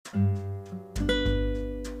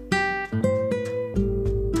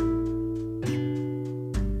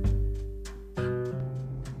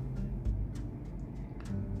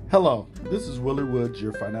Hello, this is Willie Woods,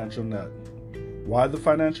 your financial nut. Why the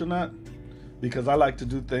financial nut? Because I like to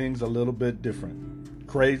do things a little bit different.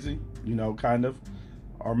 Crazy, kind of,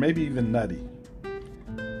 or maybe even nutty.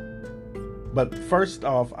 But first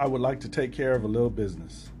off, I would like to take care of a little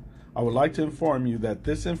business. I would like to inform you that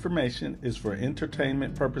this information is for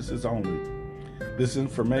entertainment purposes only. This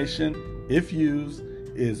information, if used,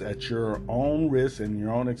 is at your own risk and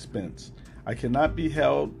your own expense. I cannot be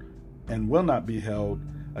held and will not be held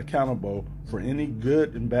accountable for any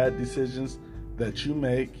good and bad decisions that you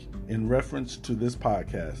make in reference to this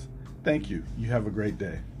podcast. Thank you. You have a great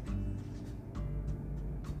day.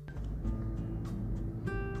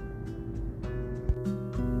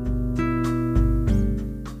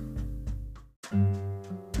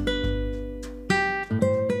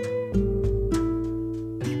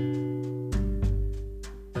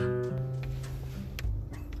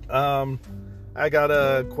 I got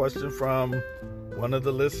a question from one of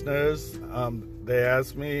the listeners. They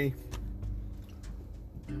asked me,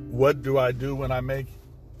 what do I do when I make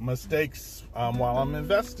mistakes while I'm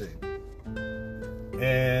investing?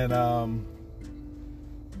 And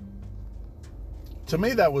to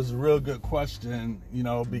me, that was a real good question,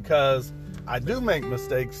 because I do make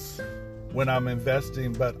mistakes when I'm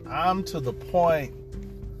investing, but I'm to the point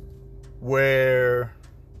where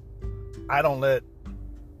I don't let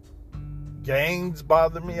gains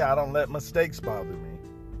bother me. I don't let mistakes bother me.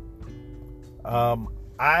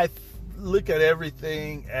 I look at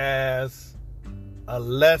everything as a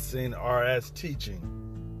lesson or as teaching.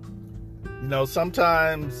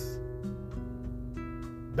 Sometimes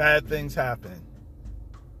bad things happen.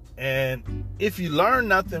 And if you learn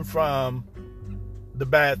nothing from the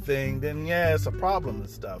bad thing, then yeah, it's a problem and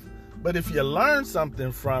stuff. But if you learn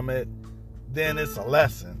something from it, then it's a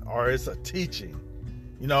lesson or it's a teaching.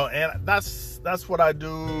 And that's what I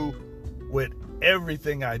do with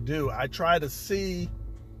everything I do. I try to see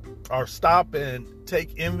or stop and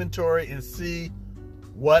take inventory and see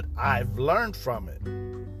what I've learned from it.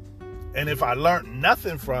 And if I learned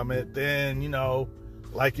nothing from it, then,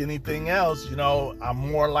 like anything else, I'm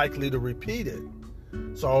more likely to repeat it.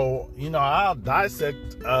 So, I'll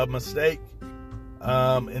dissect a mistake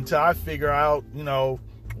until I figure out,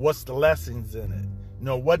 what's the lessons in it.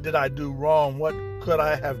 What did I do wrong? What could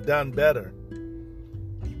I have done better?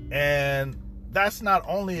 And that's not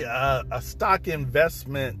only a stock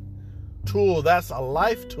investment tool, that's a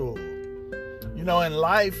life tool. In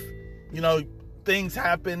life, things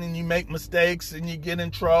happen and you make mistakes and you get in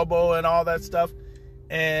trouble and all that stuff.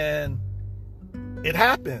 And it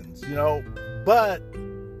happens, but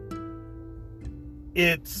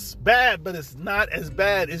it's bad, but it's not as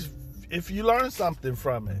bad as if you learn something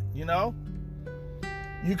from it,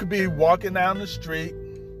 You could be walking down the street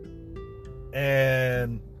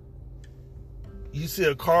and you see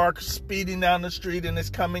a car speeding down the street and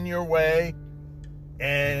it's coming your way,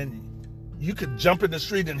 and you could jump in the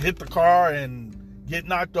street and hit the car and get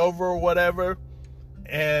knocked over or whatever,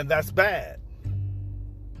 and that's bad.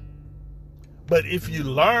 But if you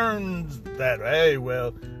learn that, hey,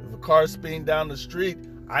 well, if a car's speeding down the street,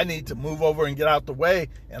 I need to move over and get out the way,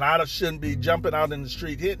 and I shouldn't be jumping out in the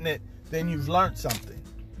street hitting it, then you've learned something.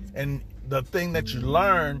 And the thing that you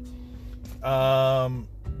learn,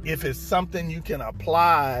 if it's something you can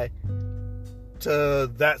apply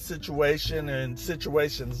to that situation and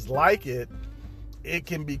situations like it, it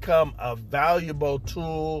can become a valuable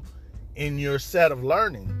tool in your set of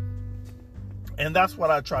learning. And that's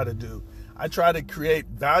what I try to do. I try to create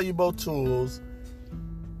valuable tools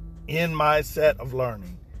in my set of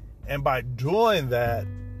learning. And by doing that,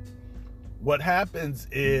 what happens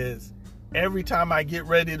is every time I get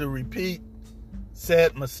ready to repeat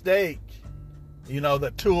said mistake,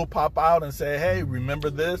 the tool pop out and say, hey, remember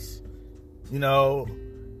this? Maybe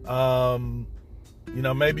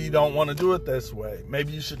you don't want to do it this way.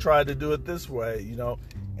 Maybe you should try to do it this way,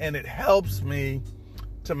 and it helps me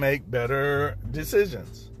to make better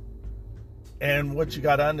decisions. And what you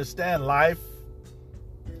got to understand, life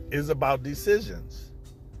is about decisions.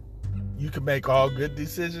 You can make all good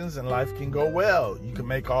decisions and life can go well. You can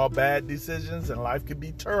make all bad decisions and life could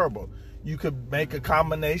be terrible. You could make a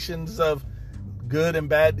combinations of good and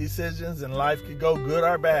bad decisions and life could go good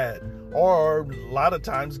or bad, or a lot of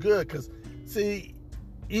times good. Because, see,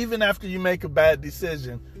 even after you make a bad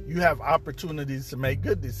decision, you have opportunities to make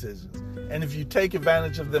good decisions. And if you take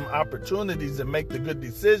advantage of them opportunities and make the good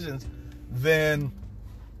decisions, then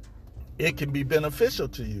it can be beneficial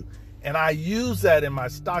to you. And I use that in my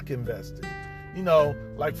stock investing.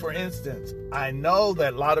 Like for instance, I know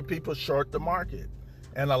that a lot of people short the market.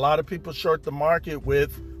 And a lot of people short the market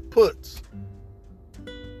with puts.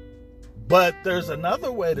 But there's another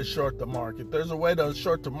way to short the market. There's a way to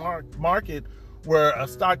short the market where a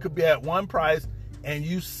stock could be at one price and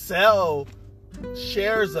you sell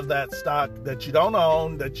shares of that stock that you don't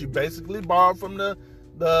own, that you basically borrowed from the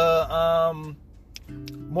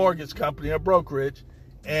mortgage company or brokerage.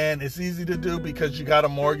 And it's easy to do because you got a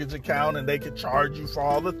mortgage account and they could charge you for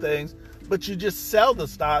all the things. But you just sell the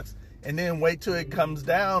stocks and then wait till it comes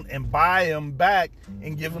down and buy them back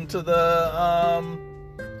and give them to the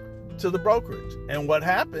brokerage. And what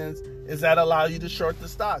happens is that allow you to short the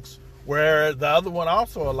stocks, where the other one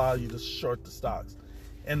also allow you to short the stocks.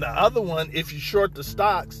 And the other one, if you short the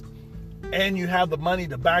stocks and you have the money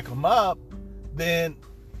to back them up, then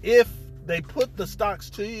if they put the stocks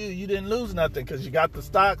to you, you didn't lose nothing because you got the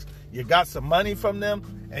stocks, you got some money from them,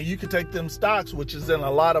 and you could take them stocks, which is in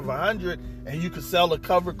a lot of 100, and you could sell a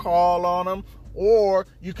covered call on them, or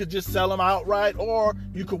you could just sell them outright, or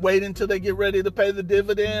you could wait until they get ready to pay the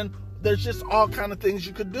dividend. There's just all kind of things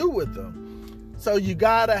you could do with them. So you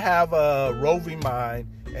got to have a roving mind,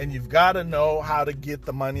 and you've got to know how to get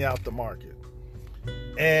the money out the market.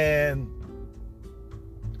 And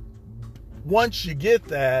once you get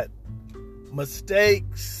that,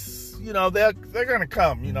 mistakes, they're going to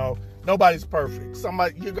come. Nobody's perfect.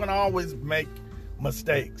 You're going to always make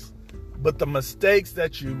mistakes. But the mistakes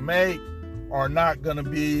that you make are not going to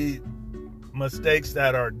be mistakes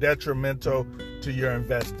that are detrimental to your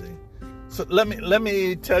investing. So let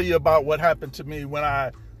me tell you about what happened to me when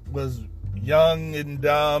I was young and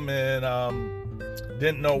dumb and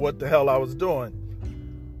didn't know what the hell I was doing.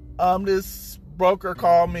 This broker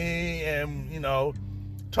called me and,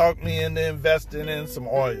 talked me into investing in some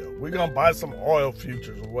oil. We're going to buy some oil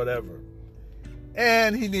futures or whatever.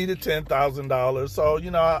 And he needed $10,000. So,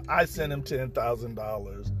 I sent him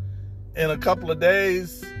 $10,000. In a couple of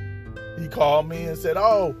days, he called me and said,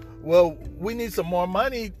 oh, well, we need some more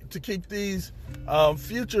money to keep these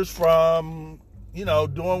futures from,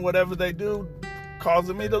 doing whatever they do,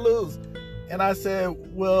 causing me to lose. And I said,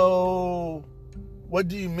 well, what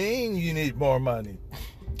do you mean you need more money?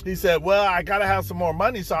 He said, well, I got to have some more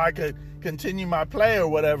money so I could continue my play or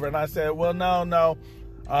whatever. And I said, well, no,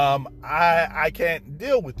 I can't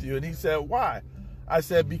deal with you. And he said, why? I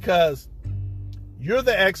said, because you're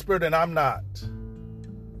the expert and I'm not.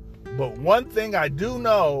 But one thing I do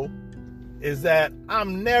know is that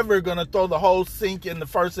I'm never going to throw the whole sink in the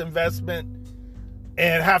first investment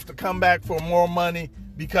and have to come back for more money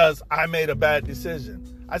because I made a bad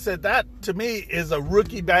decision. I said, that to me is a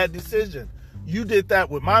rookie bad decision. You did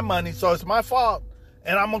that with my money, so it's my fault,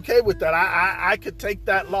 and I'm okay with that. I could take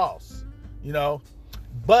that loss,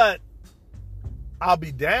 But I'll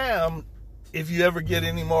be damned if you ever get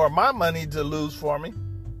any more of my money to lose for me.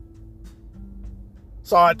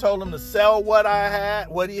 So I told him to sell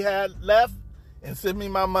what he had left, and send me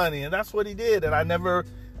my money, and that's what he did. And I never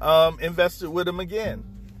invested with him again,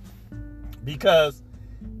 because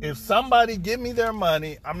if somebody give me their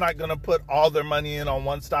money, I'm not going to put all their money in on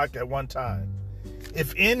one stock at one time.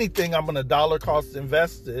 If anything, I'm going to dollar cost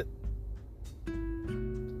invest it.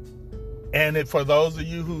 And for those of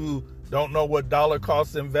you who don't know what dollar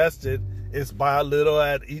cost invested, it's buy a little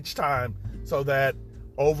at each time, so that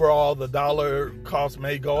overall the dollar cost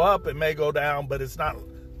may go up, it may go down, but it's not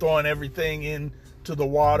throwing everything into the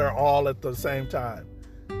water all at the same time.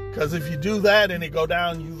 Because if you do that and it go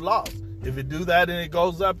down, you've lost. If you do that and it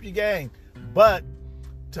goes up, you gain. But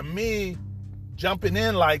to me, jumping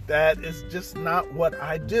in like that is just not what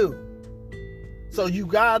I do. So you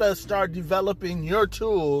gotta start developing your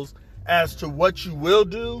tools as to what you will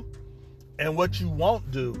do and what you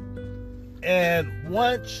won't do. And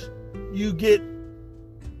once you get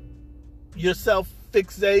yourself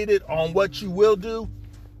fixated on what you will do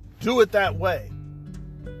it that way.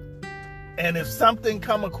 And if something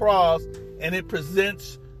come across and it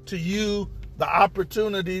presents to you the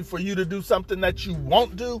opportunity for you to do something that you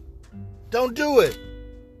won't do, don't do it.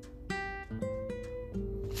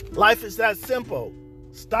 Life is that simple.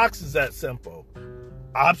 Stocks is that simple.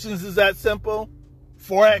 Options is that simple.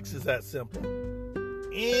 Forex is that simple.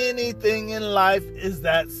 Anything in life is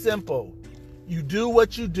that simple. You do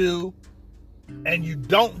what you do, and you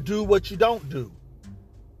don't do what you don't do.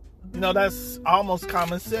 That's almost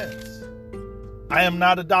common sense. I am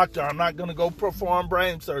not a doctor. I'm not going to go perform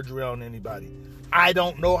brain surgery on anybody. I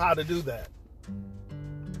don't know how to do that.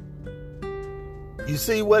 You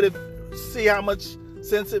see how much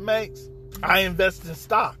sense it makes? I invest in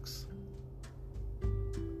stocks.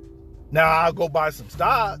 Now I'll go buy some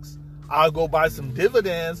stocks. I'll go buy some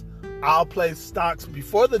dividends. I'll play stocks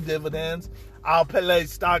before the dividends. I'll play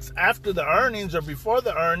stocks after the earnings or before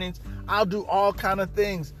the earnings. I'll do all kind of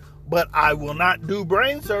things, but I will not do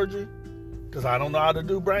brain surgery. because I don't know how to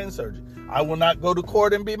do brain surgery. I will not go to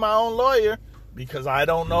court and be my own lawyer because I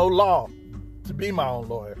don't know law to be my own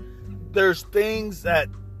lawyer. There's things that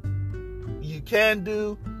you can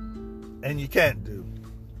do and you can't do.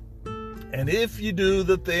 And if you do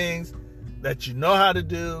the things that you know how to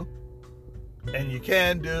do and you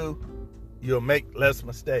can do, you'll make less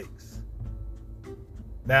mistakes.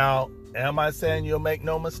 Now, am I saying you'll make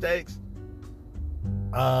no mistakes?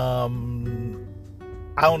 I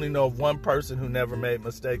only know of one person who never made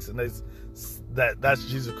mistakes, and that's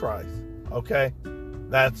Jesus Christ. Okay,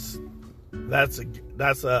 that's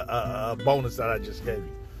a bonus that I just gave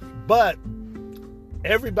you. But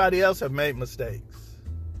everybody else have made mistakes,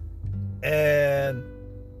 and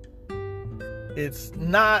it's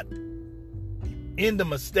not in the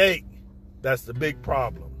mistake that's the big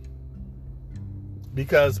problem,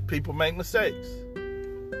 because people make mistakes.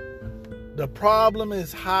 The problem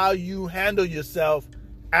is how you handle yourself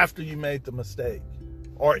after you made the mistake,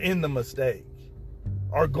 or in the mistake,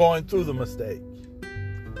 or going through the mistake.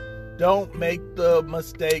 Don't make the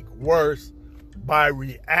mistake worse by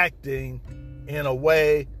reacting in a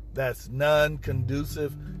way that's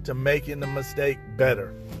non-conducive to making the mistake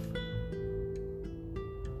better.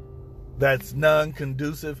 That's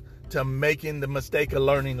non-conducive to making the mistake a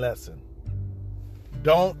learning lesson.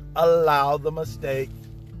 Don't allow the mistake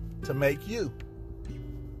to make you.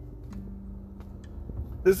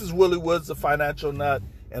 This is Willie Woods, the Financial Nut,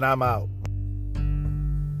 and I'm out.